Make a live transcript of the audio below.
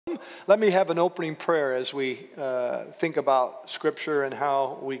let me have an opening prayer as we think about Scripture and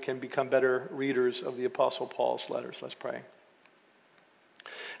how we can become better readers of the Apostle Paul's letters. Let's pray.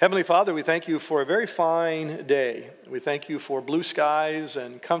 Heavenly Father, we thank you for a very fine day. We thank you for blue skies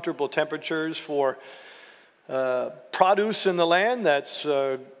and comfortable temperatures, for produce in the land that's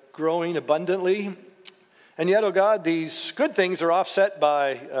growing abundantly. And yet, oh God, these good things are offset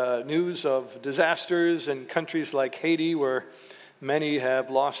by news of disasters in countries like Haiti, where many have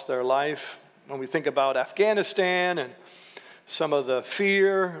lost their life. When we think about Afghanistan and some of the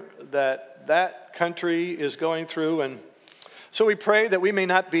fear that that country is going through. And so we pray that we may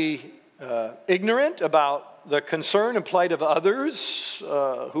not be ignorant about the concern and plight of others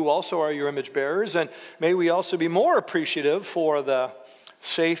who also are your image bearers. And may we also be more appreciative for the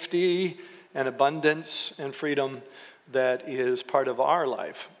safety and abundance and freedom that is part of our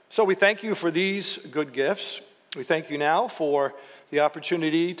life. So we thank you for these good gifts. We thank you now for the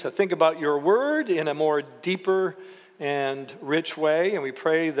opportunity to think about your word in a more deeper and rich way. And we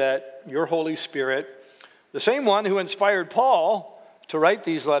pray that your Holy Spirit, the same one who inspired Paul to write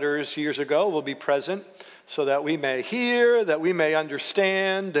these letters years ago, will be present so that we may hear, that we may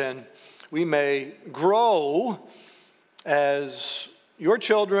understand, and we may grow as your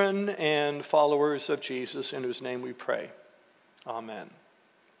children and followers of Jesus, in whose name we pray. Amen.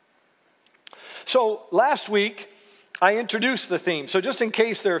 So last week, I introduced the theme. So just in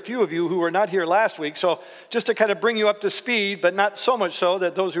case there are a few of you who were not here last week, so just to kind of bring you up to speed, but not so much so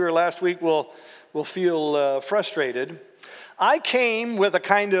that those who were last week will feel frustrated. I came with a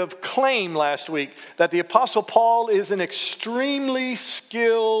kind of claim last week that the Apostle Paul is an extremely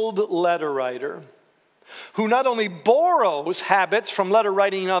skilled letter writer, who not only borrows habits from letter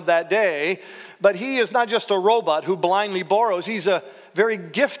writing of that day, but he is not just a robot who blindly borrows. He's a very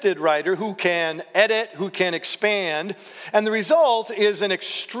gifted writer who can edit, who can expand, and the result is an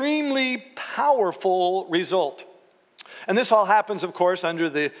extremely powerful result. And this all happens, of course, under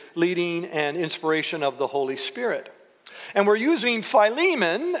the leading and inspiration of the Holy Spirit. And we're using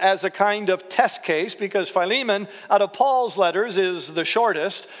Philemon as a kind of test case, because Philemon, out of Paul's letters, is the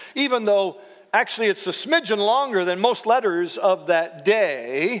shortest, even though actually it's a smidgen longer than most letters of that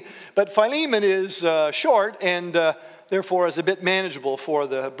day. But Philemon is short and therefore is a bit manageable for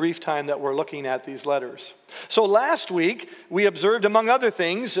the brief time that we're looking at these letters. So last week, we observed, among other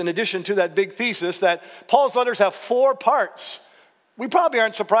things, in addition to that big thesis, that Paul's letters have 4 parts. We probably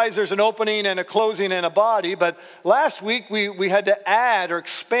aren't surprised there's an opening and a closing and a body, but last week we had to add or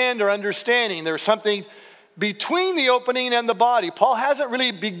expand our understanding. There's something between the opening and the body. Paul hasn't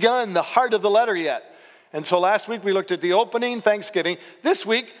really begun the heart of the letter yet. And so last week we looked at the opening, Thanksgiving. This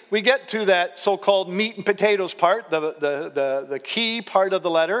week we get to that so-called meat and potatoes part, the key part of the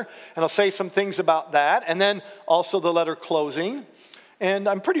letter. And I'll say some things about that. And then also the letter closing. And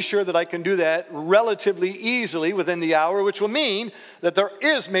I'm pretty sure that I can do that relatively easily within the hour, which will mean that there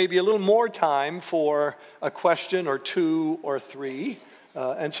is maybe a little more time for a question or 2 or 3.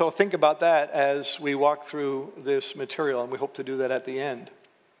 And so think about that as we walk through this material, and we hope to do that at the end.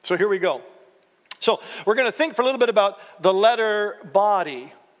 So here we go. So we're going to think for a little bit about the letter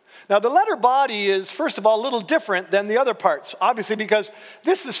body. Now, the letter body is, first of all, a little different than the other parts, obviously, because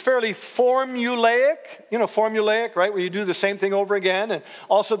this is fairly formulaic. You know, formulaic, right, where you do the same thing over again, and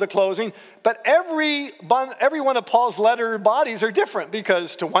also the closing. But every one of Paul's letter bodies are different,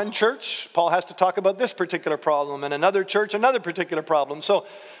 because to one church, Paul has to talk about this particular problem, and another church, another particular problem. So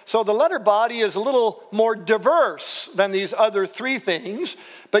the letter body is a little more diverse than these other 3 things,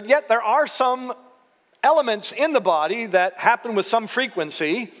 but yet there are some elements in the body that happen with some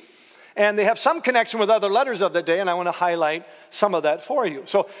frequency, and they have some connection with other letters of the day, and I want to highlight some of that for you.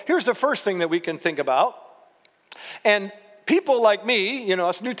 So here's the first thing that we can think about. And people like me, you know,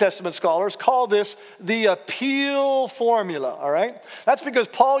 us New Testament scholars, call this the appeal formula, all right? That's because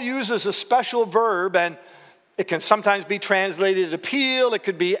Paul uses a special verb, and it can sometimes be translated appeal, it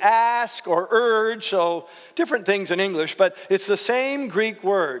could be ask or urge, so different things in English, but it's the same Greek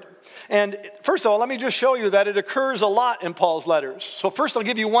word. And first of all, let me just show you that it occurs a lot in Paul's letters. So first I'll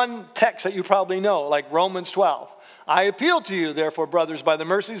give you one text that you probably know, like Romans 12. I appeal to you, therefore, brothers, by the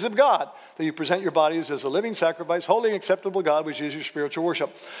mercies of God, that you present your bodies as a living sacrifice, holy and acceptable to God, which is your spiritual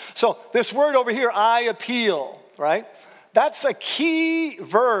worship. So this word over here, I appeal, right? That's a key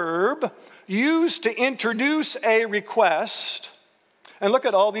verb used to introduce a request. And look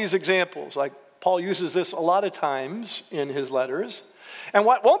at all these examples. Like Paul uses this a lot of times in his letters. And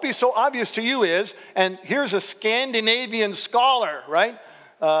what won't be so obvious to you is, and here's a Scandinavian scholar, right,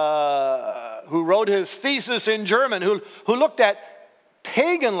 who wrote his thesis in German, who looked at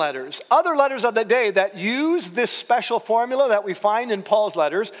pagan letters, other letters of the day that use this special formula that we find in Paul's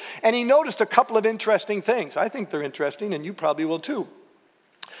letters, and he noticed a couple of interesting things. I think they're interesting, and you probably will too.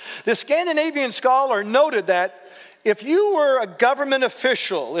 The Scandinavian scholar noted that if you were a government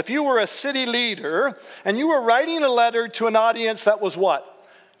official, if you were a city leader, and you were writing a letter to an audience that was what?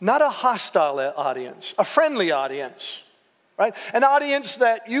 Not a hostile audience, a friendly audience, right? An audience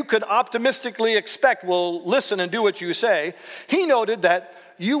that you could optimistically expect will listen and do what you say. He noted that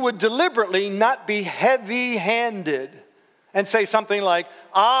you would deliberately not be heavy-handed and say something like,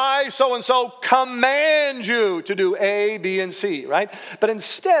 I, so-and-so, command you to do A, B, and C, right? But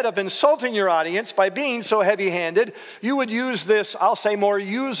instead of insulting your audience by being so heavy-handed, you would use this, I'll say, more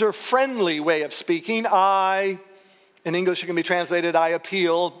user-friendly way of speaking. In English it can be translated, I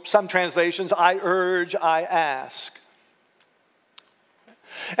appeal. Some translations, I urge, I ask.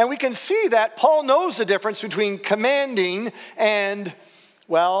 And we can see that Paul knows the difference between commanding and,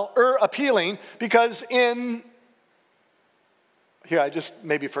 appealing, because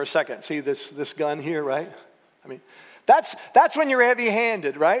maybe for a second, see this gun here, right? I mean, that's when you're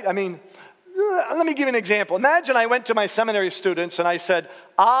heavy-handed, right? I mean, let me give you an example. Imagine I went to my seminary students and I said,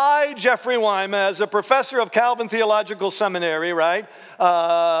 I, Jeffrey Weima, as a professor of Calvin Theological Seminary, right,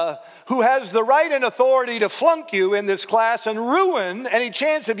 who has the right and authority to flunk you in this class and ruin any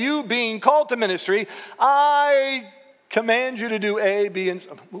chance of you being called to ministry, I command you to do A, B, and C.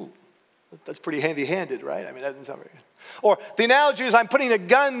 Ooh, that's pretty heavy-handed, right? I mean, that doesn't sound very good. Or the analogy is I'm putting a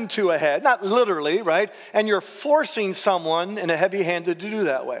gun to a head, not literally, right? And you're forcing someone in a heavy-handed to do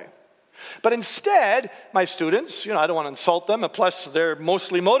that way. But instead, my students, I don't want to insult them, and plus they're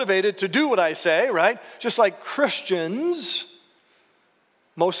mostly motivated to do what I say, right? Just like Christians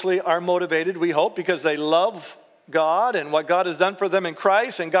mostly are motivated, we hope, because they love God and what God has done for them in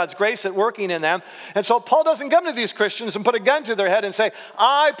Christ and God's grace at working in them. And so Paul doesn't come to these Christians and put a gun to their head and say,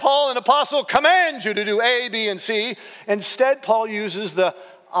 I, Paul, an apostle, command you to do A, B, and C. Instead, Paul uses the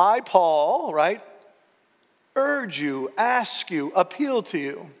I, Paul, right? Urge you, ask you, appeal to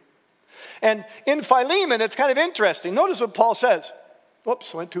you. And in Philemon, it's kind of interesting. Notice what Paul says.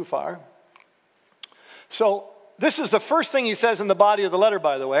 Whoops, went too far. So this is the first thing he says in the body of the letter,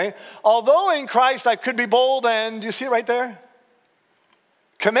 by the way. Although in Christ I could be bold and, do you see it right there?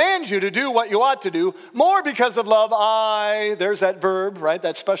 Command you to do what you ought to do. More because of love, there's that verb, right?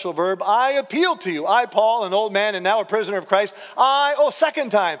 That special verb. I appeal to you. I, Paul, an old man and now a prisoner of Christ.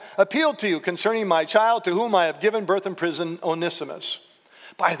 Second time, appeal to you concerning my child to whom I have given birth in prison, Onesimus.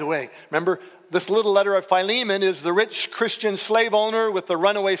 By the way, remember, this little letter of Philemon is the rich Christian slave owner with the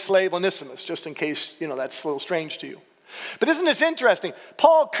runaway slave Onesimus, just in case, that's a little strange to you. But isn't this interesting?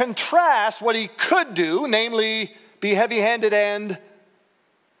 Paul contrasts what he could do, namely be heavy-handed and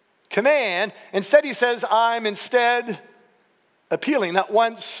command. Instead, he says, I'm instead appealing, not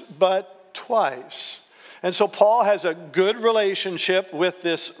once, but twice. And so Paul has a good relationship with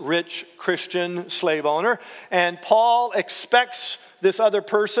this rich Christian slave owner, and Paul expects this other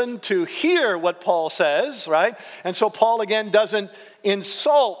person to hear what Paul says, right? And so Paul, again, doesn't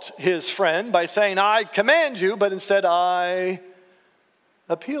insult his friend by saying, I command you, but instead, I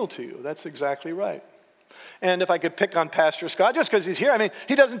appeal to you. That's exactly right. And if I could pick on Pastor Scott, just because he's here, I mean,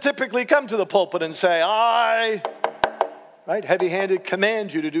 he doesn't typically come to the pulpit and say, right, heavy-handed,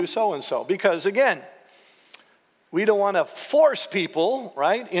 command you to do so-and-so. Because, again, we don't want to force people,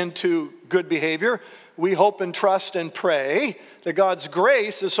 right, into good behavior. We hope and trust and pray that God's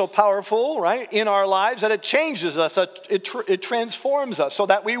grace is so powerful, right, in our lives that it changes us, it transforms us so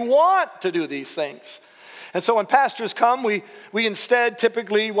that we want to do these things. And so when pastors come, we instead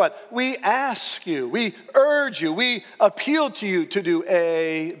typically what? We ask you, we urge you, we appeal to you to do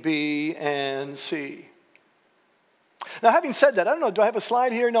A, B, and C. Now, having said that, I don't know, do I have a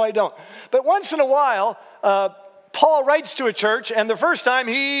slide here? No, I don't. But once in a while, Paul writes to a church, and the first time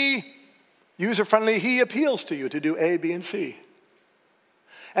user-friendly, he appeals to you to do A, B, and C.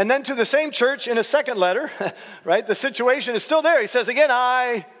 And then to the same church in a second letter, right, the situation is still there. He says, again,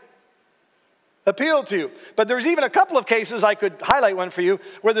 I appeal to you. But there's even a couple of cases, I could highlight one for you,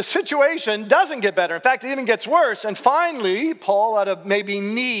 where the situation doesn't get better. In fact, it even gets worse. And finally, Paul, out of maybe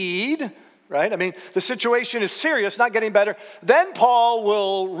need, right, I mean, the situation is serious, not getting better. Then Paul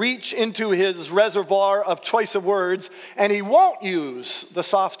will reach into his reservoir of choice of words, and he won't use the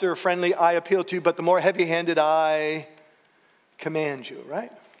softer, friendly, I appeal to you, but the more heavy-handed, I command you, right?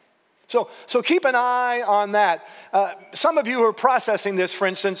 So keep an eye on that. Some of you who are processing this, for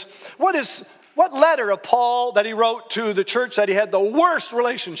instance, what letter of Paul that he wrote to the church that he had the worst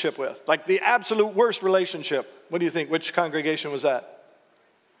relationship with, like the absolute worst relationship? What do you think? Which congregation was that?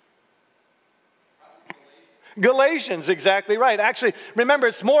 Galatians, exactly right. Actually, remember,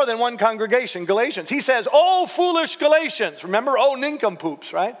 it's more than one congregation, Galatians. He says, oh, foolish Galatians. Remember, oh,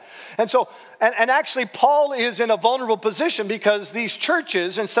 nincompoops, right? And so, and actually, Paul is in a vulnerable position because these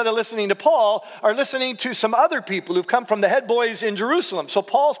churches, instead of listening to Paul, are listening to some other people who've come from the head boys in Jerusalem. So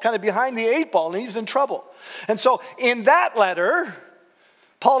Paul's kind of behind the eight ball, and he's in trouble. And so in that letter,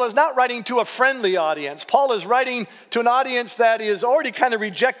 Paul is not writing to a friendly audience. Paul is writing to an audience that is already kind of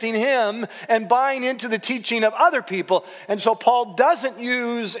rejecting him and buying into the teaching of other people. And so Paul doesn't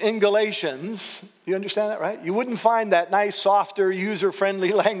use in Galatians, you understand that, right? You wouldn't find that nice, softer,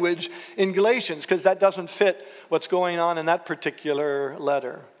 user-friendly language in Galatians because that doesn't fit what's going on in that particular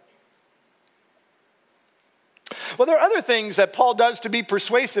letter. Well, there are other things that Paul does to be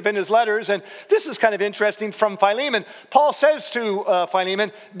persuasive in his letters, and this is kind of interesting from Philemon. Paul says to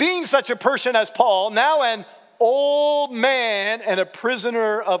Philemon, being such a person as Paul, now an old man and a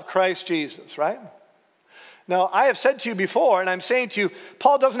prisoner of Christ Jesus, right? Now, I have said to you before, and I'm saying to you,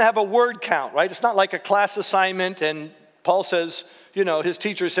 Paul doesn't have a word count, right? It's not like a class assignment, and Paul says, you know, his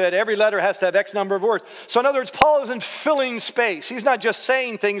teacher said every letter has to have X number of words. So in other words, Paul isn't filling space. He's not just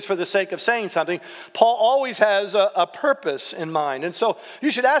saying things for the sake of saying something. Paul always has a purpose in mind. And so you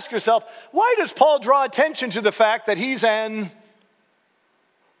should ask yourself, why does Paul draw attention to the fact that he's an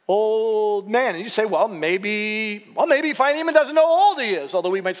old man? And you say, well, maybe Philemon doesn't know how old he is.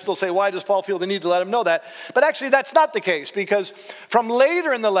 Although we might still say, why does Paul feel the need to let him know that? But actually, that's not the case. Because from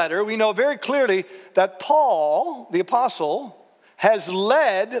later in the letter, we know very clearly that Paul, the apostle, has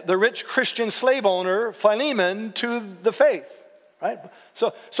led the rich Christian slave owner, Philemon, to the faith, right?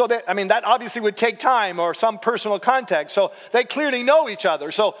 So that obviously would take time or some personal context. So they clearly know each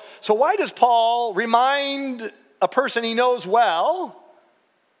other. So why does Paul remind a person he knows well,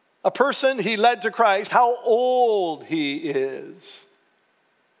 a person he led to Christ, how old he is?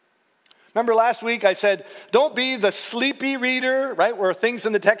 Remember last week I said, don't be the sleepy reader, right, where things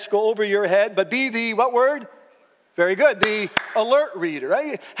in the text go over your head, but be the, what word? Very good. The alert reader,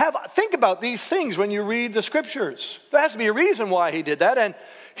 right? Think about these things when you read the scriptures. There has to be a reason why he did that, and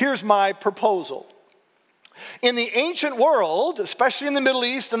here's my proposal. In the ancient world, especially in the Middle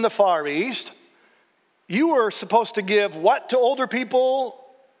East and the Far East, you were supposed to give what to older people?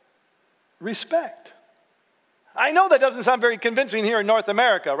 Respect. I know that doesn't sound very convincing here in North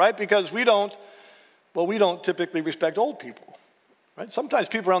America, right? Because we don't typically respect old people. Right? Sometimes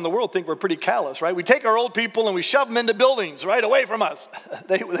people around the world think we're pretty callous, right? We take our old people and we shove them into buildings right away from us.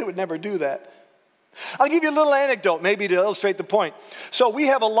 They would never do that. I'll give you a little anecdote maybe to illustrate the point. So we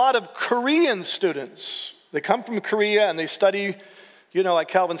have a lot of Korean students. They come from Korea and they study, at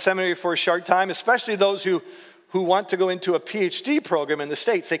Calvin Seminary for a short time, especially those who want to go into a PhD program in the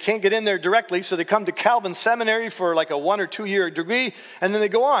States. They can't get in there directly, so they come to Calvin Seminary for like a 1 or 2 year degree, and then they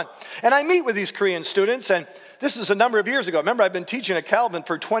go on. And I meet with these Korean students, and this is a number of years ago. Remember, I've been teaching at Calvin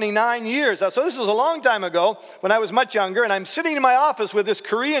for 29 years. So this is a long time ago when I was much younger, and I'm sitting in my office with this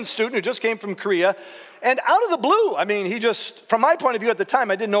Korean student who just came from Korea, and out of the blue, he just, from my point of view at the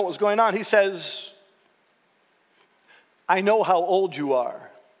time, I didn't know what was going on. He says, I know how old you are.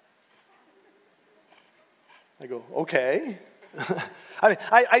 I go, okay.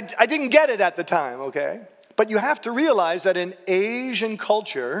 I didn't get it at the time, okay? But you have to realize that in Asian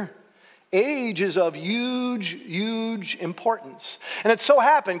culture, age is of huge, huge importance. And it so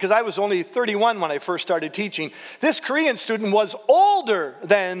happened, because I was only 31 when I first started teaching, this Korean student was older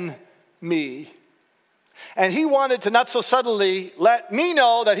than me. And he wanted to not so subtly let me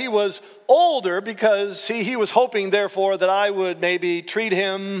know that he was older because, see, he was hoping, therefore, that I would maybe treat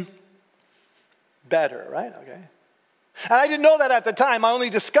him better, right? Okay. And I didn't know that at the time. I only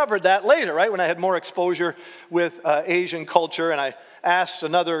discovered that later, right? When I had more exposure with Asian culture, and I asked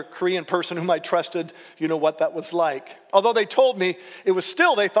another Korean person whom I trusted, what that was like. Although they told me it was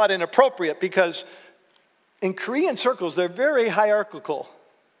still, they thought, inappropriate because in Korean circles, they're very hierarchical.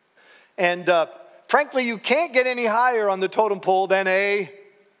 And frankly, you can't get any higher on the totem pole than a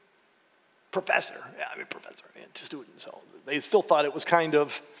professor. Yeah, professor and student. So they still thought it was kind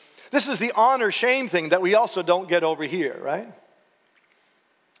of, this is the honor-shame thing that we also don't get over here, right?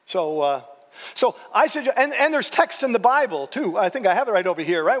 So I suggest, and there's text in the Bible too. I think I have it right over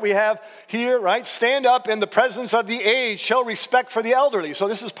here, right? We have here, right? Stand up in the presence of the aged, show respect for the elderly. So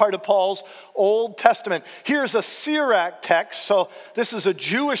this is part of Paul's Old Testament. Here's a Sirach text. So this is a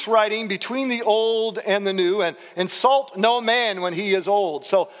Jewish writing between the old and the new. And insult no man when he is old.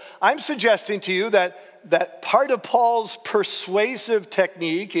 So I'm suggesting to you that that part of Paul's persuasive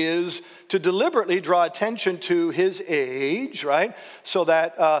technique is to deliberately draw attention to his age, right? So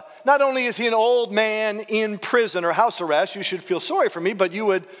that not only is he an old man in prison or house arrest, you should feel sorry for me, but you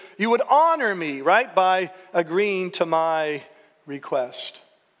would honor me, right, by agreeing to my request.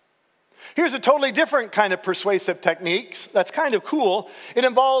 Here's a totally different kind of persuasive technique that's kind of cool. It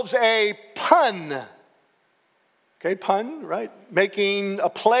involves a pun. Okay, pun, right? Making a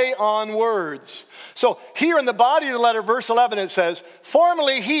play on words. So here in the body of the letter, verse 11, it says,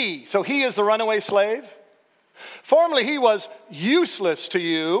 formerly he, so he is the runaway slave. Formerly he was useless to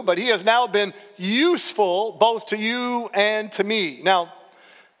you, but he has now been useful both to you and to me. Now,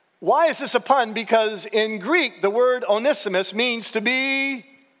 why is this a pun? Because in Greek, the word onesimus means to be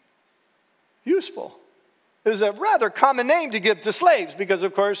useful. It is a rather common name to give to slaves because,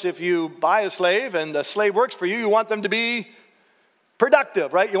 of course, if you buy a slave and the slave works for you, you want them to be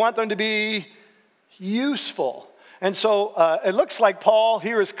productive, right? You want them to be useful. And so it looks like Paul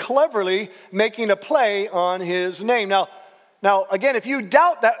here is cleverly making a play on his name. Now, again, if you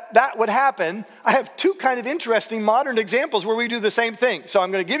doubt that would happen, I have two kind of interesting modern examples where we do the same thing. So I'm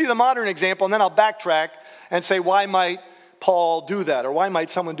going to give you the modern example, and then I'll backtrack and say, why might Paul do that? Or why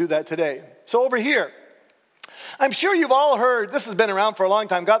might someone do that today? So over here, I'm sure you've all heard, this has been around for a long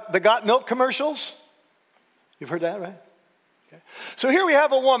time, the Got Milk commercials. You've heard that, right? Okay. So here we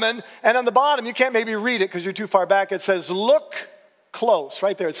have a woman, and on the bottom, you can't maybe read it because you're too far back. It says, look close.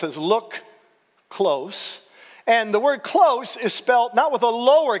 Right there, it says, look close. And the word close is spelled not with a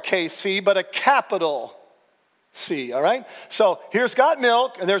lowercase c, but a capital C, all right? So here's Got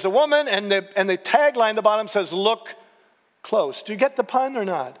Milk, and there's a woman, and the tagline at the bottom says, look close. Do you get the pun or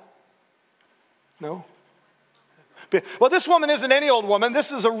not? No? Well, this woman isn't any old woman. This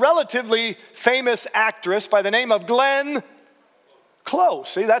is a relatively famous actress by the name of Glenn Close.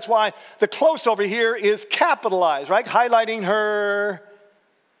 See, that's why the close over here is capitalized, right? Highlighting her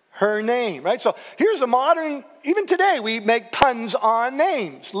name, right? So here's a modern, even today, we make puns on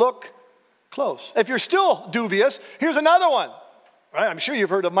names. Look close. If you're still dubious, here's another one, right? I'm sure you've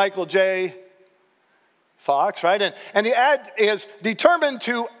heard of Michael J. Fox, right? And the ad is determined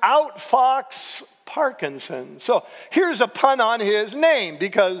to outfox Parkinson. So here's a pun on his name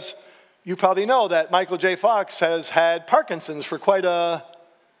because you probably know that Michael J. Fox has had Parkinson's for quite a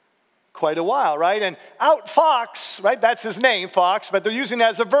while, right? And outfox, right? That's his name, Fox, but they're using it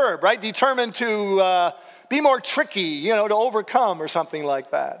as a verb, right? Determined to be more tricky, you know, to overcome or something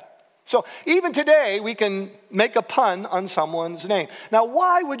like that. So even today, we can make a pun on someone's name. Now,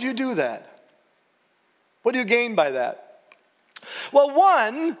 why would you do that? What do you gain by that? Well,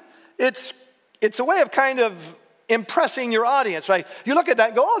 one, it's a way of kind of impressing your audience, right? You look at that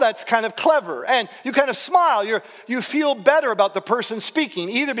and go, oh, that's kind of clever. And you kind of smile. You feel better about the person speaking,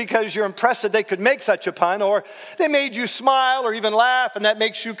 either because you're impressed that they could make such a pun, or they made you smile or even laugh, and that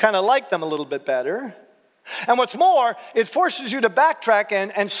makes you kind of like them a little bit better. And what's more, it forces you to backtrack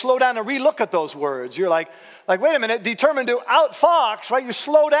and slow down and relook at those words. You're like, wait a minute, determined to outfox, right? You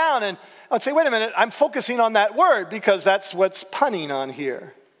slow down and I'd say, wait a minute, I'm focusing on that word because that's what's punning on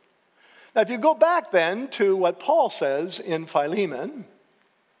here. Now, if you go back then to what Paul says in Philemon,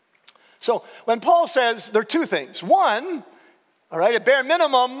 so when Paul says there are two things. One, all right, at bare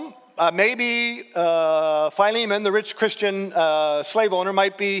minimum, maybe Philemon, the rich Christian slave owner,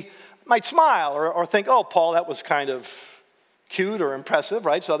 might smile or think, oh, Paul, that was kind of cute or impressive,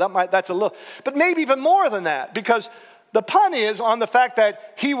 right? So that's a little, but maybe even more than that, because the pun is on the fact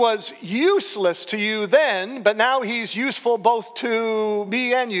that he was useless to you then, but now he's useful both to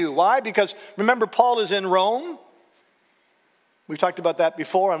me and you. Why? Because remember, Paul is in Rome. We've talked about that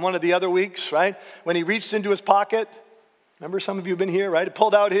before on one of the other weeks, right? When he reached into his pocket. Remember, some of you have been here, right? He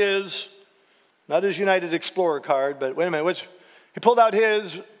pulled out not his United Explorer card, but wait a minute, he pulled out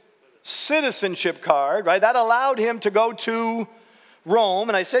his citizenship card, right? That allowed him to go to Rome.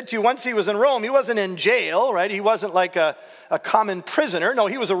 And I said to you, once he was in Rome, he wasn't in jail, right? He wasn't like a common prisoner. No,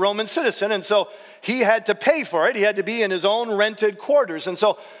 he was a Roman citizen. And so he had to pay for it. He had to be in his own rented quarters. And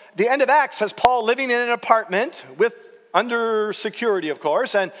so the end of Acts has Paul living in an apartment under security, of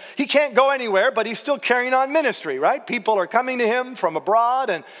course. And he can't go anywhere, but he's still carrying on ministry, right? People are coming to him from abroad,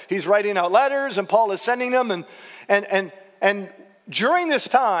 and he's writing out letters, and Paul is sending them. And during this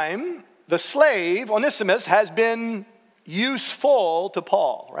time, the slave, Onesimus, has been useful to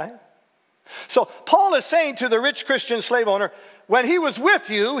Paul, right? So Paul is saying to the rich Christian slave owner, when he was with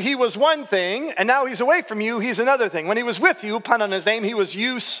you, he was one thing, and now he's away from you, he's another thing. When he was with you, pun on his name, he was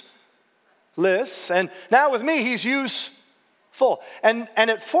useless, and now with me, he's useful. full. And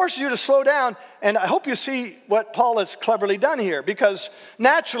it forces you to slow down. And I hope you see what Paul has cleverly done here, because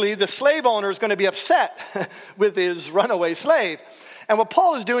naturally the slave owner is going to be upset with his runaway slave. And what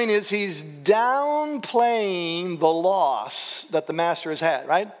Paul is doing is he's downplaying the loss that the master has had,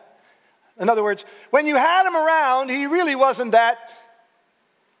 right? In other words, when you had him around, he really wasn't that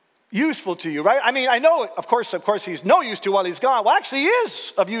useful to you, right? I mean, I know, of course, he's no use to you while he's gone. Well, actually, he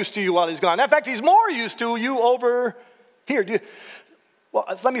is of use to you while he's gone. In fact, he's more use to you over here. Well,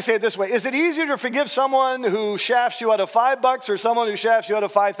 let me say it this way. Is it easier to forgive someone who shafts you out of $5 or someone who shafts you out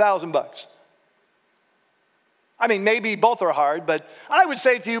of $5,000? I mean, maybe both are hard, but I would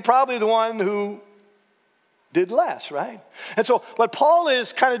say to you, probably the one who did less, right? And so what Paul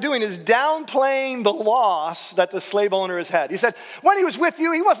is kind of doing is downplaying the loss that the slave owner has had. He said, when he was with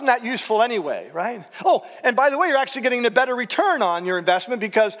you, he wasn't that useful anyway, right? Oh, and by the way, you're actually getting a better return on your investment,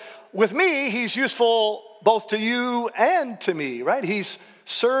 because with me, he's useful both to you and to me, right? He's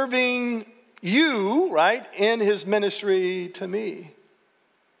serving you, right, in his ministry to me.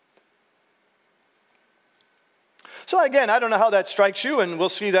 So again, I don't know how that strikes you, and we'll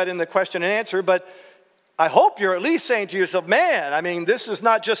see that in the question and answer, but I hope you're at least saying to yourself, man, I mean, this is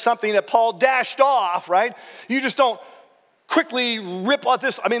not just something that Paul dashed off, right? You just don't quickly rip off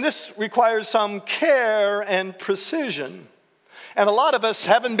this. I mean, this requires some care and precision. And a lot of us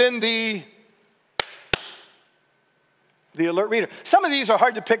haven't been the alert reader. Some of these are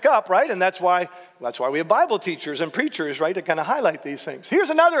hard to pick up, right? And that's why we have Bible teachers and preachers, right, to kind of highlight these things.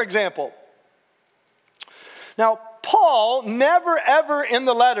 Here's another example. Now, Paul never, ever in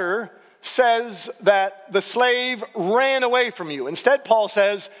the letter says that the slave ran away from you. Instead, Paul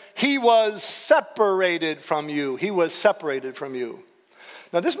says he was separated from you. He was separated from you.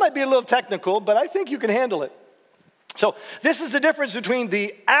 Now, this might be a little technical, but I think you can handle it. So this is the difference between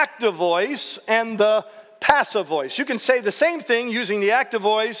the active voice and the passive voice. You can say the same thing using the active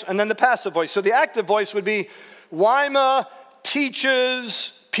voice and then the passive voice. So the active voice would be, Weima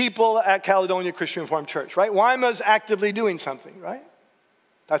teaches people at Caledonia Christian Reformed Church, right? Weima's actively doing something, right?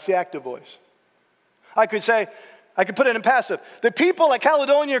 That's the active voice. I could put it in passive. The people at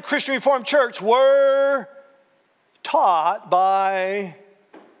Caledonia Christian Reformed Church were taught by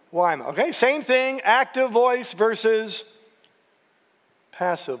Weima. Okay, same thing, active voice versus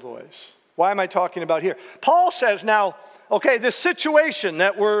passive voice. Why am I talking about here? Paul says now, okay, this situation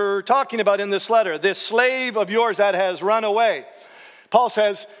that we're talking about in this letter, this slave of yours that has run away, Paul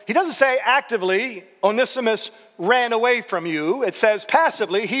says, he doesn't say actively, Onesimus ran away from you. It says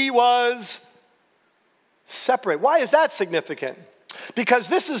passively, he was separated. Why is that significant? Because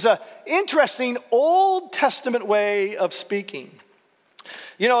this is an interesting Old Testament way of speaking.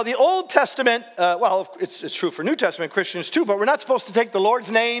 You know, the Old Testament, well, it's true for New Testament Christians too, but we're not supposed to take the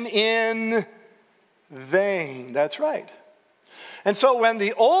Lord's name in vain. That's right. And so when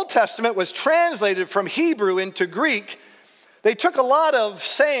the Old Testament was translated from Hebrew into Greek, they took a lot of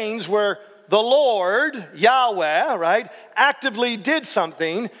sayings where the Lord, Yahweh, right, actively did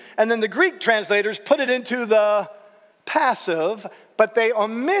something, and then the Greek translators put it into the passive, but they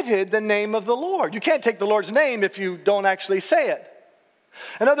omitted the name of the Lord. You can't take the Lord's name if you don't actually say it.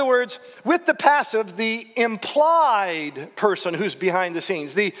 In other words, with the passive, the implied person who's behind the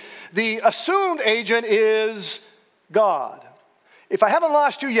scenes, the assumed agent is God. If I haven't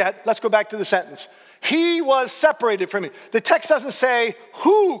lost you yet, let's go back to the sentence. He was separated from me. The text doesn't say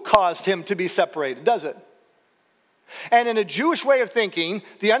who caused him to be separated, does it? And in a Jewish way of thinking,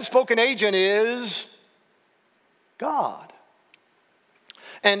 the unspoken agent is God.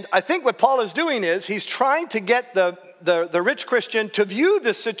 And I think what Paul is doing is he's trying to get the rich Christian to view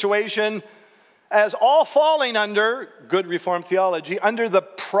this situation as all falling under, good Reformed theology, under the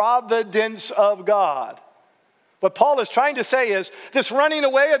providence of God. What Paul is trying to say is, this running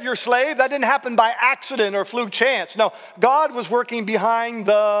away of your slave, that didn't happen by accident or fluke chance. No, God was working behind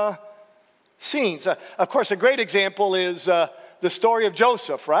the scenes. Of course, a great example is the story of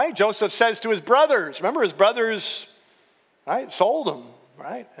Joseph, right? Joseph says to his brothers, remember his brothers, right, sold him,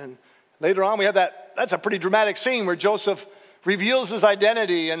 right? And later on we have that's a pretty dramatic scene where Joseph reveals his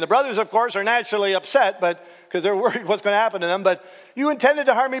identity. And the brothers, of course, are naturally upset, but because they're worried what's going to happen to them. But you intended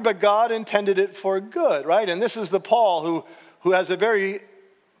to harm me, but God intended it for good, right? And this is the Paul who has a very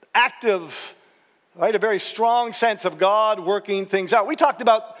active, right, a very strong sense of God working things out. We talked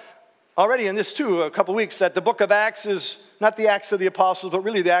about already in this too a couple weeks that the book of Acts is not the Acts of the Apostles, but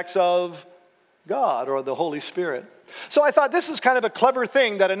really the Acts of God or the Holy Spirit. So I thought this is kind of a clever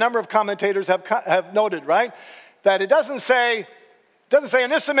thing that a number of commentators have noted, right? That it doesn't say doesn't say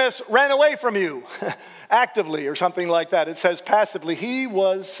Onesimus ran away from you actively or something like that. It says passively, he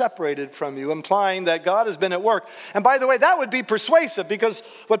was separated from you, implying that God has been at work. And by the way, that would be persuasive, because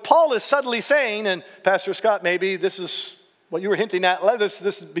what Paul is subtly saying, and Pastor Scott, maybe this is what you were hinting at, this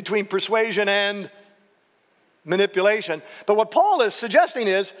is between persuasion and manipulation. But what Paul is suggesting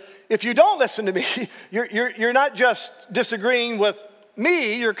is, if you don't listen to me, you're not just disagreeing with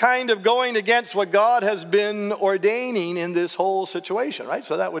me, you're kind of going against what God has been ordaining in this whole situation, right?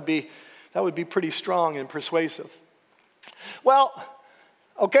 So that would be pretty strong and persuasive. Well,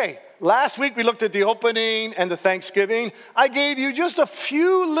 okay, last week we looked at the opening and the Thanksgiving. I gave you just a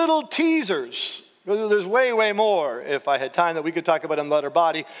few little teasers. There's way, way more, if I had time, that we could talk about in the letter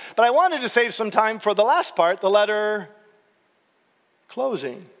body. But I wanted to save some time for the last part, the letter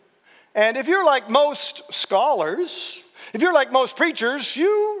closing. And if you're like most scholars, if you're like most preachers,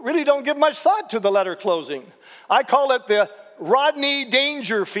 you really don't give much thought to the letter closing. I call it the Rodney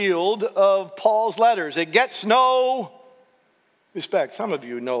Dangerfield of Paul's letters. It gets no respect. Some of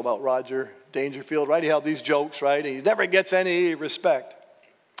you know about Roger Dangerfield, right? He held these jokes, right? He never gets any respect.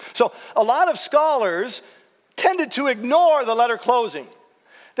 So a lot of scholars tended to ignore the letter closing.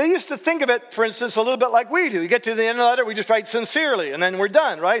 They used to think of it, for instance, a little bit like we do. You get to the end of the letter, we just write sincerely, and then we're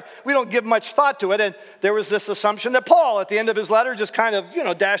done, right? We don't give much thought to it. And there was this assumption that Paul, at the end of his letter, just kind of,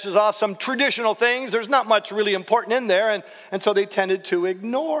 dashes off some traditional things. There's not much really important in there, and so they tended to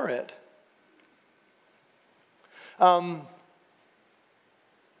ignore it.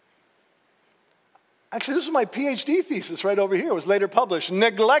 Actually, this is my PhD thesis right over here. It was later published.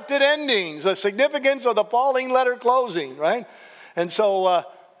 Neglected endings, the significance of the Pauline letter closing, right? And so,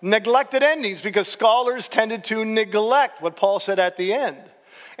 neglected endings, because scholars tended to neglect what Paul said at the end.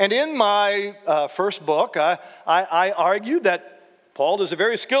 And in my first book, I argued that Paul is a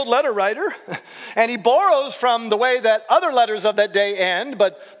very skilled letter writer, and he borrows from the way that other letters of that day end,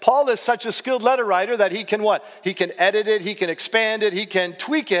 but Paul is such a skilled letter writer that he can what? He can edit it, he can expand it, he can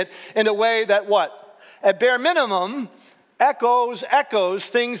tweak it in a way that what? At bare minimum, echoes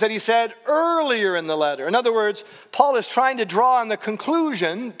things that he said earlier in the letter. In other words, Paul is trying to draw on the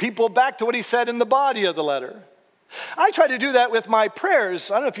conclusion people back to what he said in the body of the letter. I try to do that with my prayers.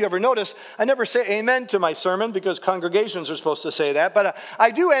 I don't know if you ever noticed, I never say amen to my sermon because congregations are supposed to say that, but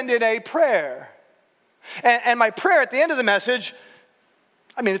I do end in a prayer. And my prayer at the end of the message,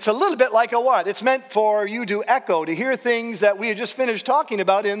 it's a little bit like a what? It's meant for you to echo, to hear things that we had just finished talking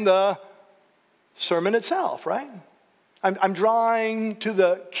about in the sermon itself, right? I'm drawing to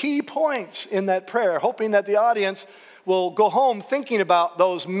the key points in that prayer, hoping that the audience will go home thinking about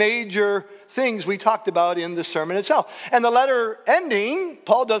those major things we talked about in the sermon itself. And the letter ending,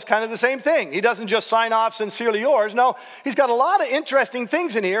 Paul does kind of the same thing. He doesn't just sign off sincerely yours. No, he's got a lot of interesting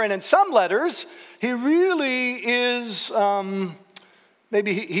things in here. And in some letters, he really is,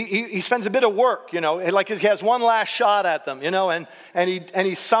 maybe he spends a bit of work, like he has one last shot at them, and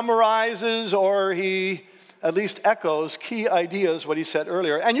he summarizes, or he at least echoes key ideas, what he said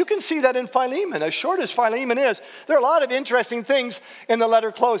earlier. And you can see that in Philemon. As short as Philemon is, there are a lot of interesting things in the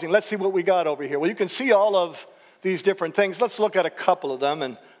letter closing. Let's see what we got over here. Well, you can see all of these different things. Let's look at a couple of them,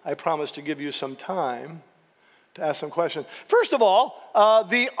 and I promise to give you some time to ask some questions. First of all,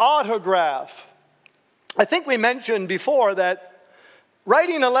 the autograph. I think we mentioned before that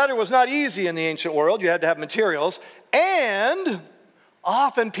writing a letter was not easy in the ancient world. You had to have materials, and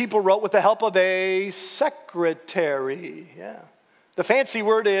often people wrote with the help of a secretary. Yeah. The fancy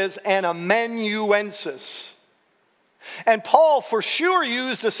word is an amanuensis. And Paul for sure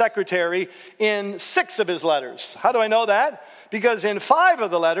used a secretary in 6 of his letters. How do I know that? Because in 5 of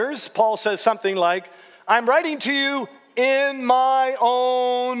the letters, Paul says something like, I'm writing to you in my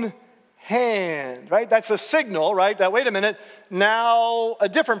own hand, right? That's a signal, right? That, wait a minute, now a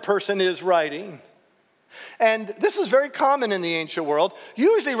different person is writing. And this is very common in the ancient world.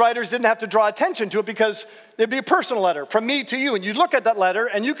 Usually writers didn't have to draw attention to it because there'd be a personal letter from me to you. And you'd look at that letter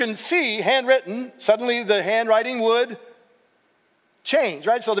and you can see handwritten, suddenly the handwriting would change,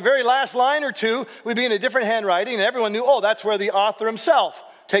 right? So the very last line or two would be in a different handwriting, and everyone knew, oh, that's where the author himself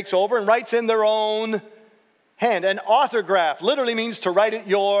takes over and writes in their own hand. An autograph literally means to write it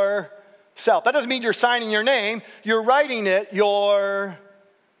yourself. That doesn't mean you're signing your name. You're writing it yourself.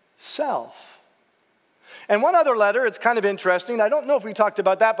 And one other letter, it's kind of interesting. I don't know if we talked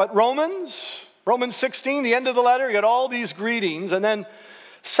about that, but Romans 16, the end of the letter, you got all these greetings. And then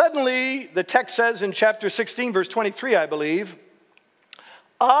suddenly the text says in chapter 16, verse 23, I believe,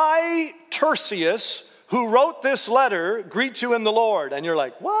 I, Tertius, who wrote this letter, greet you in the Lord. And you're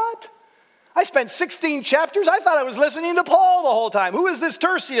like, what? I spent 16 chapters? I thought I was listening to Paul the whole time. Who is this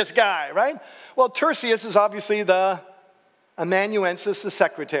Tertius guy, right? Well, Tertius is obviously the amanuensis, the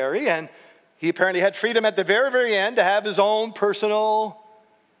secretary, and he apparently had freedom at the very, very end to have his own personal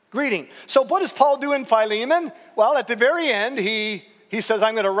greeting. So what does Paul do in Philemon? Well, at the very end, he says,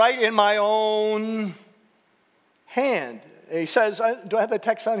 I'm going to write in my own hand. He says, do I have that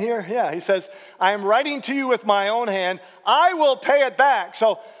text on here? Yeah, he says, I am writing to you with my own hand. I will pay it back.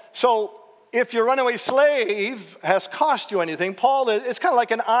 So if your runaway slave has cost you anything, Paul, it's kind of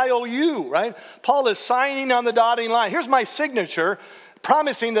like an IOU, right? Paul is signing on the dotting line. Here's my signature,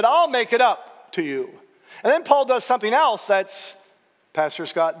 promising that I'll make it up to you. And then Paul does something else that's, Pastor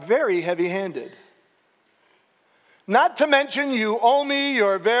Scott, very heavy-handed. Not to mention you owe me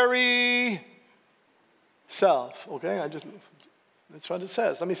your very self. Okay, that's what it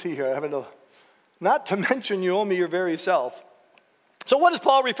says. Let me see here. I have it. Not to mention you owe me your very self. So what is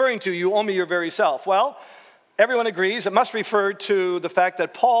Paul referring to? You owe me your very self. Well, everyone agrees it must refer to the fact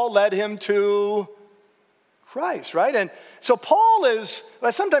that Paul led him to Christ, right? And so Paul is,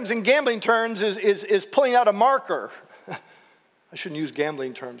 sometimes in gambling terms, is pulling out a marker. I shouldn't use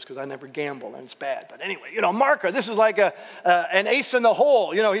gambling terms because I never gamble and it's bad. But anyway, marker. This is like an ace in the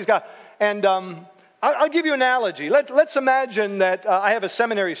hole. He's got, and I'll give you an analogy. Let's imagine that I have a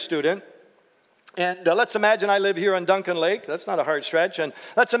seminary student. And let's imagine I live here on Duncan Lake. That's not a hard stretch. And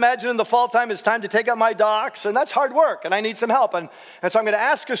let's imagine in the fall time it's time to take out my docks. And that's hard work. And I need some help. And so I'm going to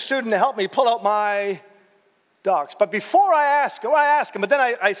ask a student to help me pull out my docks. But before I ask him. But then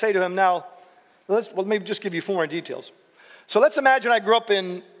I say to him, now, let me just give you 4 more details. So let's imagine I grew up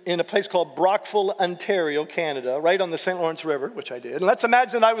in a place called Brockville, Ontario, Canada, right on the St. Lawrence River, which I did. And let's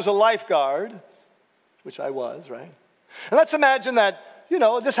imagine I was a lifeguard, which I was, right? And let's imagine that,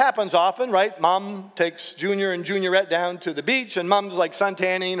 this happens often, right? Mom takes Junior and Juniorette down to the beach, and Mom's like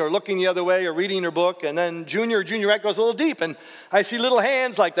suntanning or looking the other way or reading her book, and then Junior or Juniorette goes a little deep, and I see little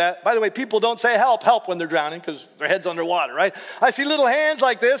hands like that. By the way, people don't say help when they're drowning because their head's underwater, right? I see little hands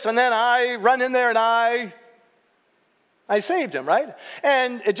like this, and then I run in there and I saved him, right?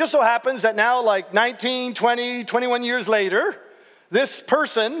 And it just so happens that now, like 19, 20, 21 years later, this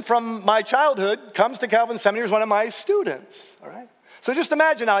person from my childhood comes to Calvin Seminary as one of my students, all right? So just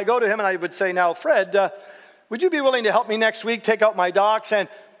imagine now I go to him and I would say, now, Fred, would you be willing to help me next week take out my docks? And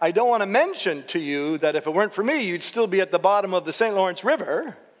I don't want to mention to you that if it weren't for me, you'd still be at the bottom of the St. Lawrence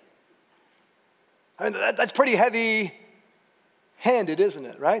River. And that's pretty heavy-handed, isn't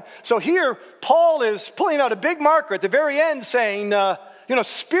it, right? So here, Paul is pulling out a big marker at the very end saying,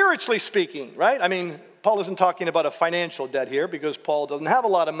 spiritually speaking, right? I mean, Paul isn't talking about a financial debt here because Paul doesn't have a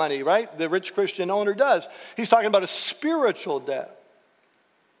lot of money, right? The rich Christian owner does. He's talking about a spiritual debt.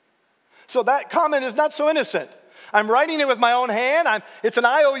 So that comment is not so innocent. I'm writing it with my own hand. It's an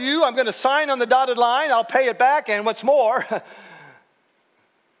IOU. I'm going to sign on the dotted line. I'll pay it back. And what's more,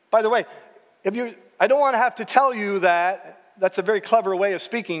 by the way, I don't want to have to tell you that that's a very clever way of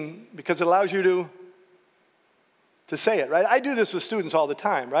speaking because it allows you to say it, right? I do this with students all the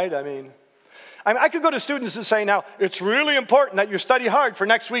time, right? I could go to students and say, now, it's really important that you study hard for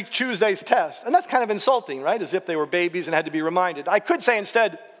next week Tuesday's test. And that's kind of insulting, right? As if they were babies and had to be reminded. I could say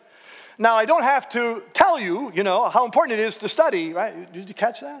instead, now, I don't have to tell you, how important it is to study, right? Did you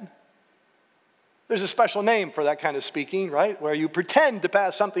catch that? There's a special name for that kind of speaking, right? Where you pretend to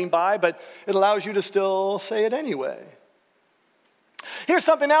pass something by, but it allows you to still say it anyway. Here's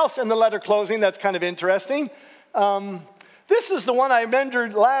something else in the letter closing that's kind of interesting. This is the one I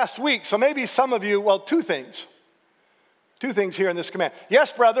rendered last week. So maybe some of you, well, 2 things. 2 things here in this command.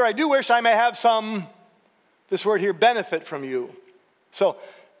 Yes, brother, I do wish I may have some, this word here, benefit from you. So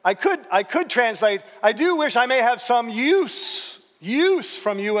I could translate, I do wish I may have some use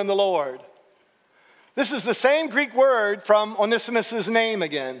from you in the Lord. This is the same Greek word from Onesimus' name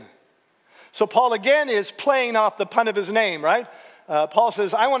again. So Paul again is playing off the pun of his name, right? Paul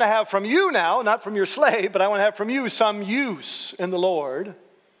says, I want to have from you now, not from your slave, but I want to have from you some use in the Lord.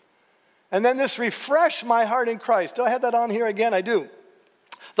 And then this refresh my heart in Christ. Do I have that on here again? I do.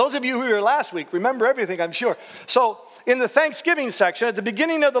 Those of you who were here last week remember everything, I'm sure. So in the Thanksgiving section, at the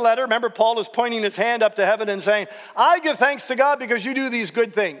beginning of the letter, remember Paul is pointing his hand up to heaven and saying, I give thanks to God because you do these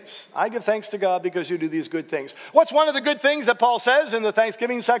good things. I give thanks to God because you do these good things. What's one of the good things that Paul says in the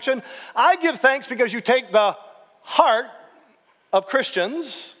Thanksgiving section? I give thanks because you take the heart of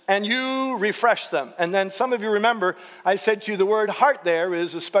Christians and you refresh them. And then some of you remember, I said to you the word heart there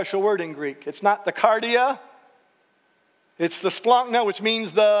is a special word in Greek. It's not the cardia, it's the splankna, which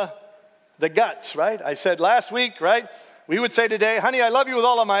means the guts, right? I said last week, right? We would say today, honey, I love you with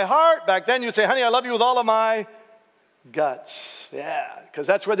all of my heart. Back then you'd say, honey, I love you with all of my guts. Yeah, because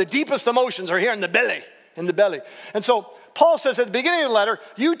that's where the deepest emotions are, here in the belly, And so Paul says at the beginning of the letter,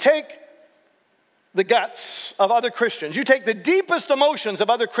 you take the guts of other Christians. You take the deepest emotions of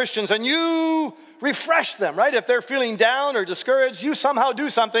other Christians and you refresh them, right? If they're feeling down or discouraged, you somehow do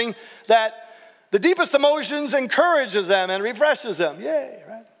something that the deepest emotions encourages them and refreshes them. Yay,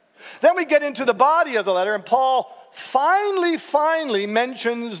 right? Then we get into the body of the letter, and Paul finally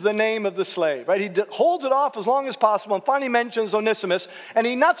mentions the name of the slave, right? He holds it off as long as possible and finally mentions Onesimus. And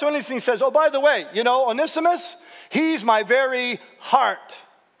he not so anything says, oh, by the way, you know, Onesimus, he's my very heart.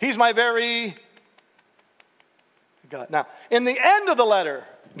 He's my very God. Now, in the end of the letter,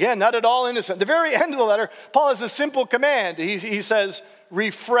 again, not at all innocent, the very end of the letter, Paul has a simple command. He says,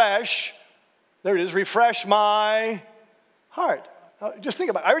 refresh, there it is, refresh my heart. Just think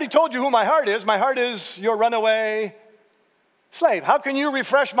about it. I already told you who my heart is. My heart is your runaway slave. How can you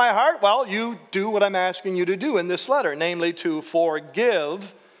refresh my heart? Well, you do what I'm asking you to do in this letter, namely to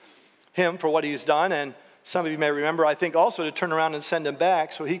forgive him for what he's done. And some of you may remember, I think also to turn around and send him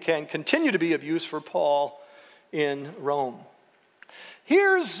back so he can continue to be of use for Paul in Rome.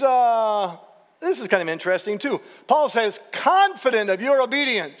 Here's, this is kind of interesting too. Paul says, confident of your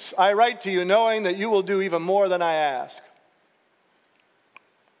obedience, I write to you knowing that you will do even more than I ask.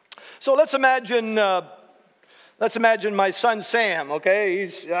 So let's imagine my son Sam, okay?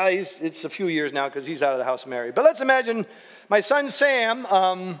 It's a few years now because he's out of the house married. But let's imagine my son Sam,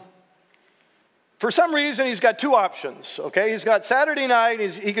 for some reason he's got two options, okay? He's got Saturday night,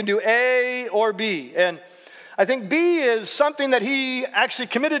 he can do A or B. And I think B is something that he actually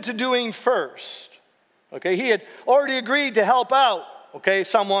committed to doing first, okay? He had already agreed to help out, okay,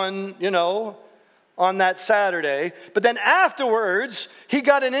 someone, you know, on that Saturday. But then afterwards, he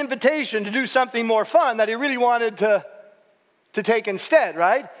got an invitation to do something more fun that he really wanted to take instead,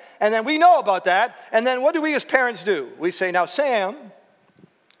 right? And then we know about that. And then what do we as parents do? We say, now, Sam,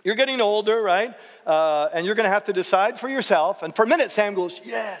 you're getting older, right? And you're going to have to decide for yourself. And for a minute, Sam goes,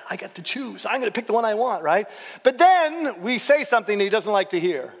 yeah, I get to choose. I'm going to pick the one I want, right? But then we say something that he doesn't like to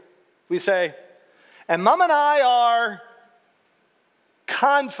hear. We say, and Mom and I are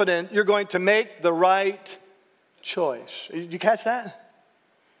confident you're going to make the right choice. Did you catch that?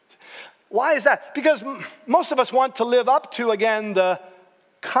 Why is that? Because most of us want to live up to, again, the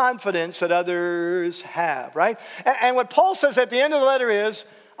confidence that others have, right? And what Paul says at the end of the letter is,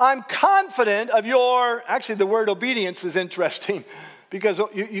 I'm confident of your, actually the word obedience is interesting, because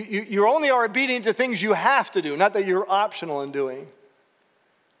you only are obedient to things you have to do, not that you're optional in doing.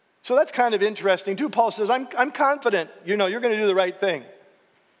 So that's kind of interesting too. Paul says, I'm confident, you know, you're going to do the right thing.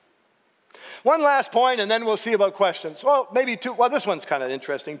 One last point, and then we'll see about questions. Well, maybe two. Well, this one's kind of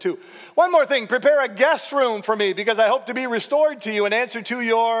interesting too. One more thing. Prepare a guest room for me because I hope to be restored to you in answer to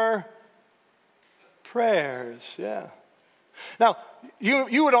your prayers. Yeah. Now,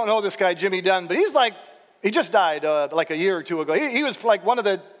 you don't know this guy, Jimmy Dunn, but he just died like a year or two ago. He was like one of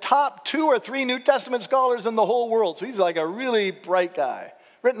the top 2 or 3 New Testament scholars in the whole world. So he's like a really bright guy.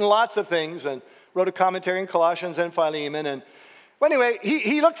 Written lots of things and wrote a commentary in Colossians and Philemon. And well, anyway,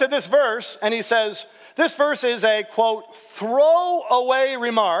 he looks at this verse and he says, this verse is a, quote, throwaway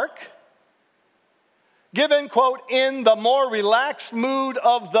remark given, quote, in the more relaxed mood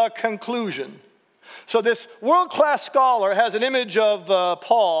of the conclusion. So this world-class scholar has an image of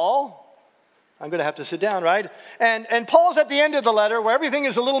Paul. I'm going to have to sit down, right? And Paul's at the end of the letter where everything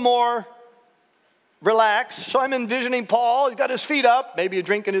is a little more relaxed. So I'm envisioning Paul. He's got his feet up, maybe a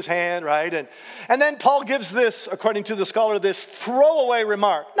drink in his hand, right? And then Paul gives this, according to the scholar, this throwaway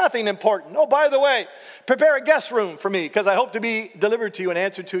remark. Nothing important. Oh, by the way, prepare a guest room for me because I hope to be delivered to you in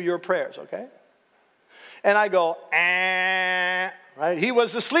answer to your prayers, okay? And I go, right? He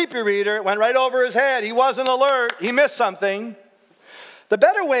was the sleepy reader. It went right over his head. He wasn't alert. He missed something. The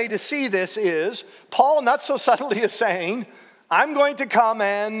better way to see this is Paul, not so subtly, is saying, I'm going to come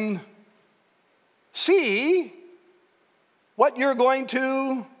and see what you're going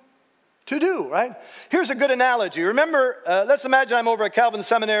to do, right? Here's a good analogy. Remember, let's imagine I'm over at Calvin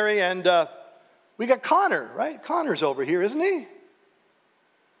Seminary and we got Connor, right? Connor's over here, isn't he?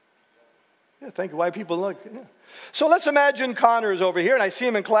 Yeah, think of why people look. Yeah. So let's imagine Connor's over here and I see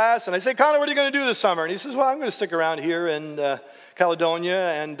him in class and I say, Connor, what are you going to do this summer? And he says, well, I'm going to stick around here in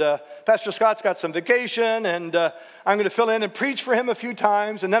Caledonia and Pastor Scott's got some vacation and I'm going to fill in and preach for him a few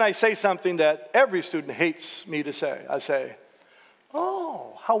times. And then I say something that every student hates me to say. I say,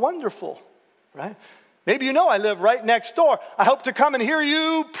 oh, how wonderful, right? Maybe you know I live right next door. I hope to come and hear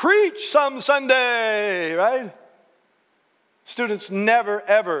you preach some Sunday, right? Students never,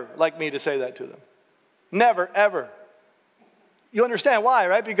 ever like me to say that to them. Never, ever. You understand why,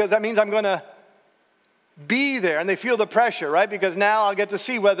 right? Because that means I'm going to be there and they feel the pressure, right? Because now I'll get to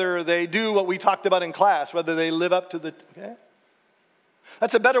see whether they do what we talked about in class, whether they live up to the, okay?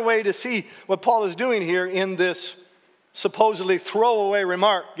 That's a better way to see what Paul is doing here in this supposedly throwaway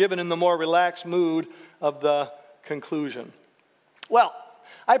remark given in the more relaxed mood of the conclusion. Well,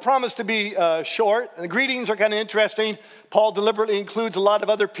 I promise to be short. The greetings are kind of interesting. Paul deliberately includes a lot of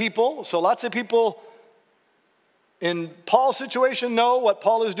other people. So lots of people in Paul's situation know what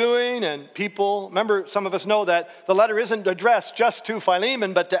Paul is doing, and people, remember, some of us know that the letter isn't addressed just to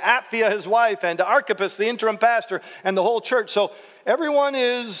Philemon, but to Apphia, his wife, and to Archippus, the interim pastor, and the whole church. So everyone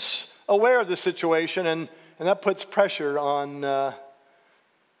is aware of the situation, and that puts pressure on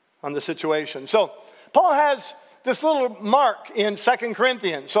the situation. So Paul has this little mark in 2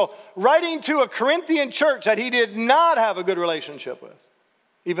 Corinthians. So writing to a Corinthian church that he did not have a good relationship with,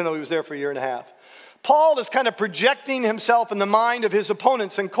 even though he was there for a year and a half. Paul is kind of projecting himself in the mind of his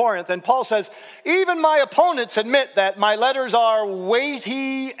opponents in Corinth. And Paul says, even my opponents admit that my letters are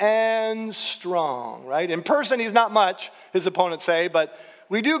weighty and strong, right? In person, he's not much, his opponents say, but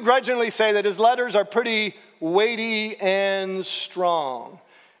we do grudgingly say that his letters are pretty weighty and strong.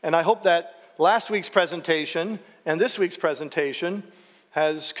 And I hope that last week's presentation and this week's presentation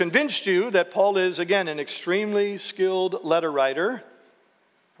has convinced you that Paul is, again, an extremely skilled letter writer,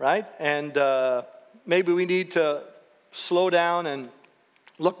 right? And maybe we need to slow down and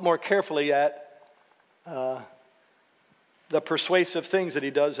look more carefully at the persuasive things that he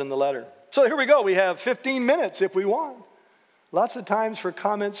does in the letter. So here we go. We have 15 minutes if we want. Lots of times for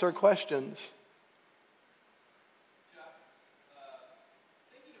comments or questions.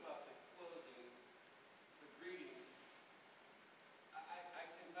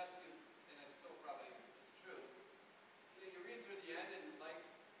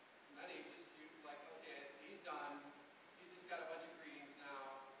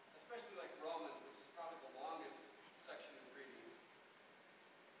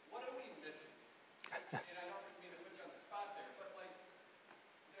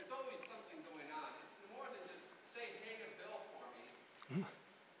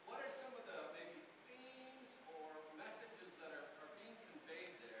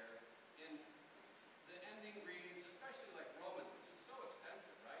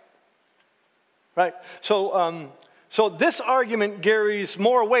 Right. So this argument carries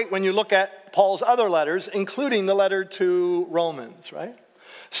more weight when you look at Paul's other letters, including the letter to Romans, right?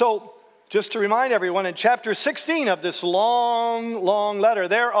 So just to remind everyone, in chapter 16 of this long, long letter,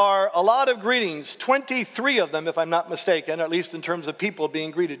 there are a lot of greetings, 23 of them, if I'm not mistaken, or at least in terms of people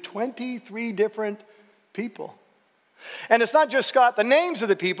being greeted, 23 different people. And it's not just Scott, the names of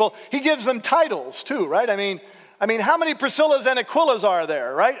the people, he gives them titles too, right? I mean, how many Priscillas and Aquilas are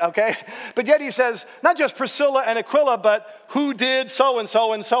there, right? Okay. But yet he says, not just Priscilla and Aquila, but who did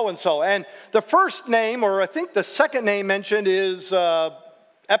so-and-so and so-and-so. And the first name, or I think the second name mentioned is,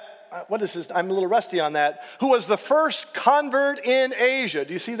 what is this? I'm a little rusty on that. Who was the first convert in Asia.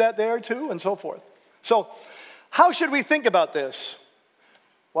 Do you see that there too? And so forth. So how should we think about this?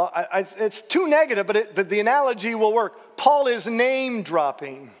 Well, it's too negative, but the analogy will work. Paul is name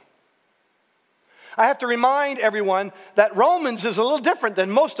dropping. I have to remind everyone that Romans is a little different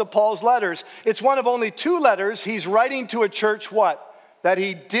than most of Paul's letters. It's one of only 2 letters he's writing to a church, what? That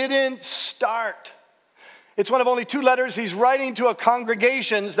he didn't start. It's one of only 2 letters he's writing to a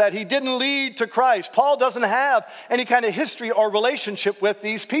congregations that he didn't lead to Christ. Paul doesn't have any kind of history or relationship with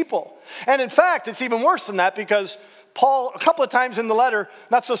these people. And in fact, it's even worse than that because Paul, a couple of times in the letter,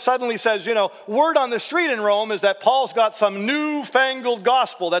 not so suddenly says, word on the street in Rome is that Paul's got some newfangled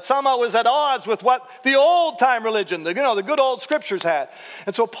gospel that somehow is at odds with what the old-time religion, the good old scriptures had.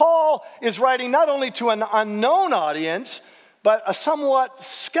 And so Paul is writing not only to an unknown audience, but a somewhat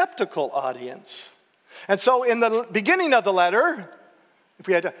skeptical audience. And so in the beginning of the letter,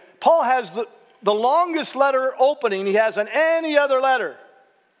 Paul has the longest letter opening he has in any other letter.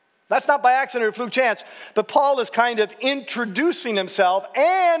 That's not by accident or fluke chance, but Paul is kind of introducing himself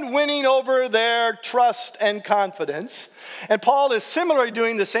and winning over their trust and confidence. And Paul is similarly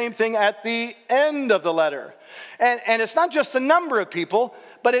doing the same thing at the end of the letter. And it's not just the number of people,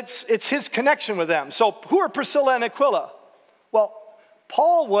 but it's his connection with them. So who are Priscilla and Aquila? Well,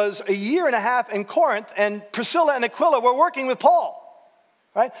 Paul was a year and a half in Corinth, and Priscilla and Aquila were working with Paul.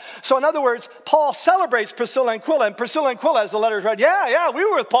 Right? So in other words, Paul celebrates Priscilla and Aquila, as the letters read, we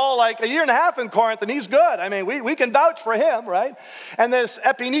were with Paul like a year and a half in Corinth, and he's good. I mean, we can vouch for him, right? And this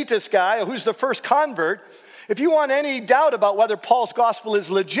Epinetus guy, who's the first convert, if you want any doubt about whether Paul's gospel is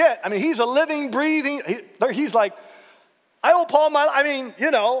legit, I mean, he's a living, breathing, he's like, I owe Paul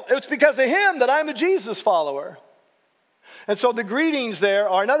it's because of him that I'm a Jesus follower. And so the greetings there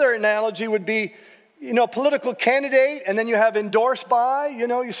are, another analogy would be, political candidate, and then you have endorsed by,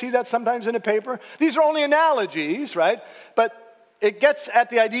 you see that sometimes in a paper. These are only analogies, right? But it gets at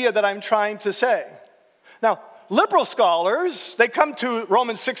the idea that I'm trying to say. Now, liberal scholars, they come to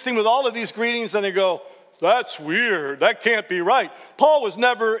Romans 16 with all of these greetings and they go, that's weird. That can't be right. Paul was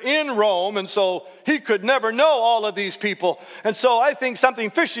never in Rome, and so he could never know all of these people. And so I think something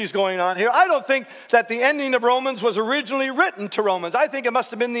fishy is going on here. I don't think that the ending of Romans was originally written to Romans. I think it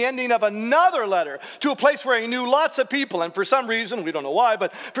must have been the ending of another letter to a place where he knew lots of people. And for some reason, we don't know why,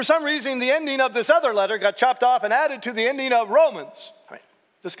 but for some reason, the ending of this other letter got chopped off and added to the ending of Romans. Right.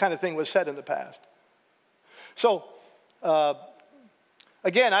 This kind of thing was said in the past. So,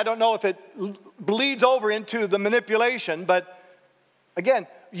 again, I don't know if it bleeds over into the manipulation, but again,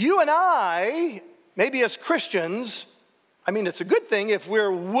 you and I, maybe as Christians, I mean, it's a good thing if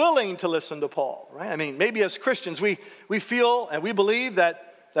we're willing to listen to Paul, right? I mean, maybe as Christians, we feel and we believe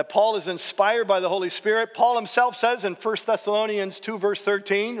that Paul is inspired by the Holy Spirit. Paul himself says in 1 Thessalonians 2, verse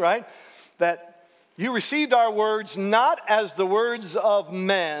 13, right, that you received our words not as the words of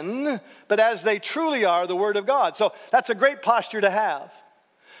men, but as they truly are, the word of God. So that's a great posture to have.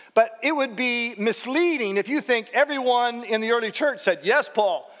 But it would be misleading if you think everyone in the early church said, yes,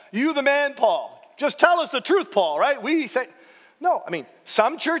 Paul, you the man, Paul. Just tell us the truth, Paul, right? We say, no. I mean,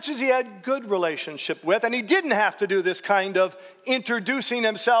 some churches he had good relationship with, and he didn't have to do this kind of introducing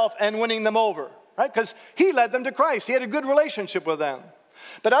himself and winning them over, right? Because he led them to Christ. He had a good relationship with them.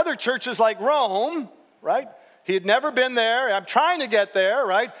 But other churches like Rome, right? He had never been there. I'm trying to get there,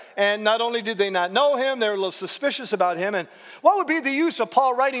 right? And not only did they not know him, they were a little suspicious about him. And what would be the use of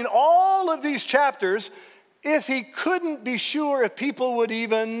Paul writing all of these chapters if he couldn't be sure if people would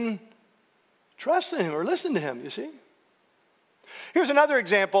even trust in him or listen to him, you see? Here's another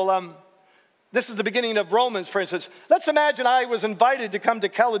example. This is the beginning of Romans, for instance. Let's imagine I was invited to come to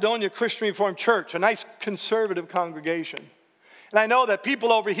Caledonia Christian Reformed Church, a nice conservative congregation. And I know that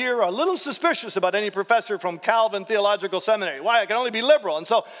people over here are a little suspicious about any professor from Calvin Theological Seminary. Why? I can only be liberal. And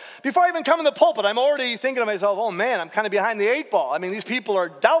so before I even come in the pulpit, I'm already thinking to myself, oh man, I'm kind of behind the eight ball. I mean, these people are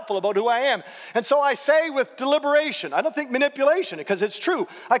doubtful about who I am. And so I say with deliberation, I don't think manipulation, because it's true.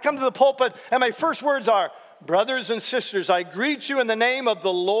 I come to the pulpit and my first words are, brothers and sisters, I greet you in the name of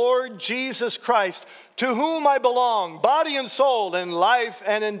the Lord Jesus Christ, to whom I belong, body and soul, in life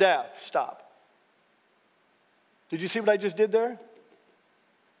and in death. Stop. Did you see what I just did there?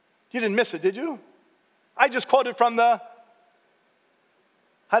 You didn't miss it, did you? I just quoted from the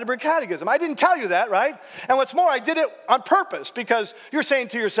Heidelberg Catechism. I didn't tell you that, right? And what's more, I did it on purpose because you're saying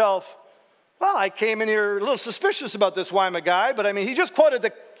to yourself, well, I came in here a little suspicious about this Weima guy, but I mean, he just quoted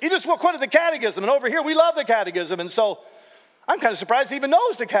the Catechism, and over here we love the Catechism, and so I'm kind of surprised he even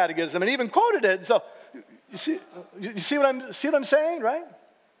knows the Catechism and even quoted it. So you see what I'm saying, right?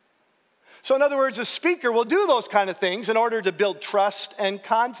 So in other words, a speaker will do those kind of things in order to build trust and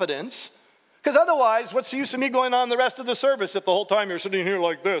confidence. Because otherwise, what's the use of me going on the rest of the service if the whole time you're sitting here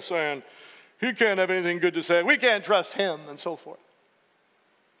like this and he can't have anything good to say, we can't trust him, and so forth.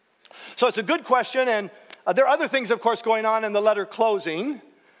 So it's a good question, and there are other things, of course, going on in the letter closing.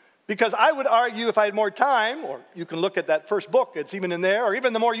 Because I would argue if I had more time, or you can look at that first book, it's even in there, or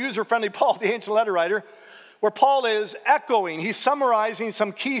even the more user-friendly Paul, the ancient letter writer, where Paul is echoing, he's summarizing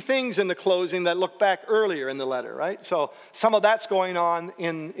some key things in the closing that look back earlier in the letter, right? So some of that's going on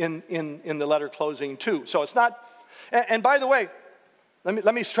in the letter closing too. So it's not, and by the way,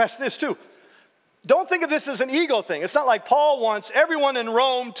 let me stress this too. Don't think of this as an ego thing. It's not like Paul wants everyone in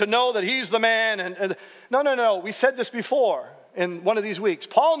Rome to know that he's the man. No. We said this before in one of these weeks.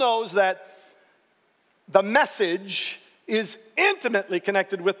 Paul knows that the message is intimately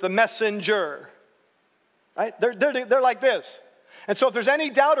connected with the messenger. Right? They're like this. And so if there's any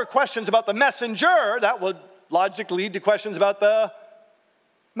doubt or questions about the messenger, that would logically lead to questions about the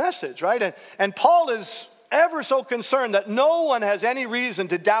message, right? And Paul is ever so concerned that no one has any reason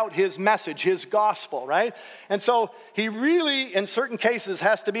to doubt his message, his gospel, right? And so he really, in certain cases,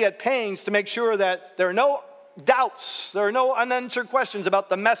 has to be at pains to make sure that there are no doubts, there are no unanswered questions about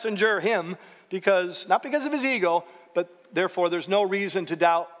the messenger, him, not because of his ego, but therefore there's no reason to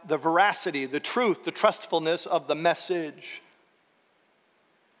doubt the veracity, the truth, the trustfulness of the message.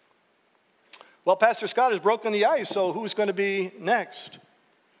 Well, Pastor Scott has broken the ice, so who's going to be next?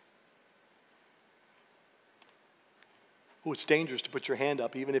 Oh, it's dangerous to put your hand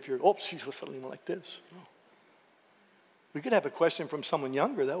up, even if you're, she's listening like this. Oh. We could have a question from someone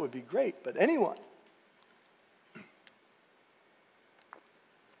younger, that would be great, but anyone.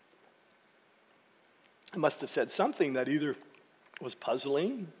 I must have said something that either was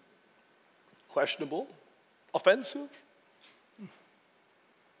puzzling, questionable, offensive.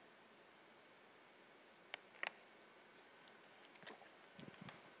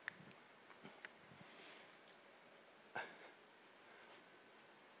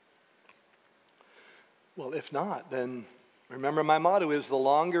 Well, if not, then remember my motto is the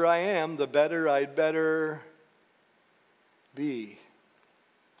longer I am, the better I'd better be.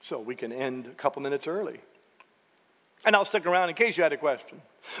 So we can end a couple minutes early. And I'll stick around in case you had a question.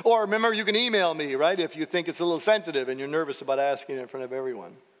 Or remember, you can email me, right, if you think it's a little sensitive and you're nervous about asking it in front of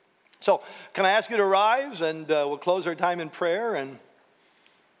everyone. So can I ask you to rise, and we'll close our time in prayer, and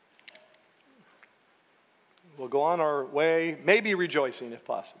we'll go on our way, maybe rejoicing if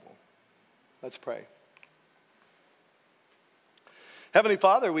possible. Let's pray. Heavenly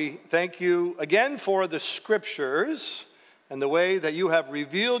Father, we thank you again for the Scriptures and the way that you have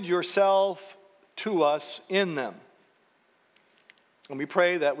revealed yourself to us in them. And we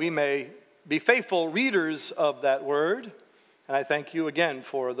pray that we may be faithful readers of that word. And I thank you again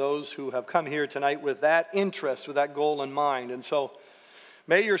for those who have come here tonight with that interest, with that goal in mind. And so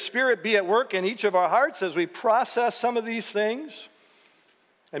may your Spirit be at work in each of our hearts as we process some of these things.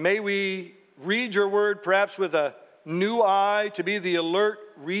 And may we read your word perhaps with a new eye, to be the alert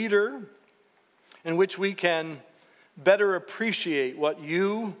reader in which we can better appreciate what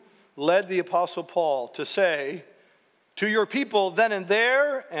you led the Apostle Paul to say to your people then and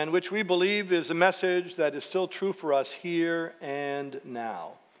there, and which we believe is a message that is still true for us here and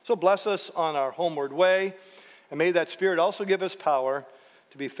now. So bless us on our homeward way, and may that Spirit also give us power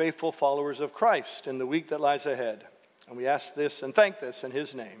to be faithful followers of Christ in the week that lies ahead. And we ask this and thank this in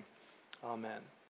his name. Amen.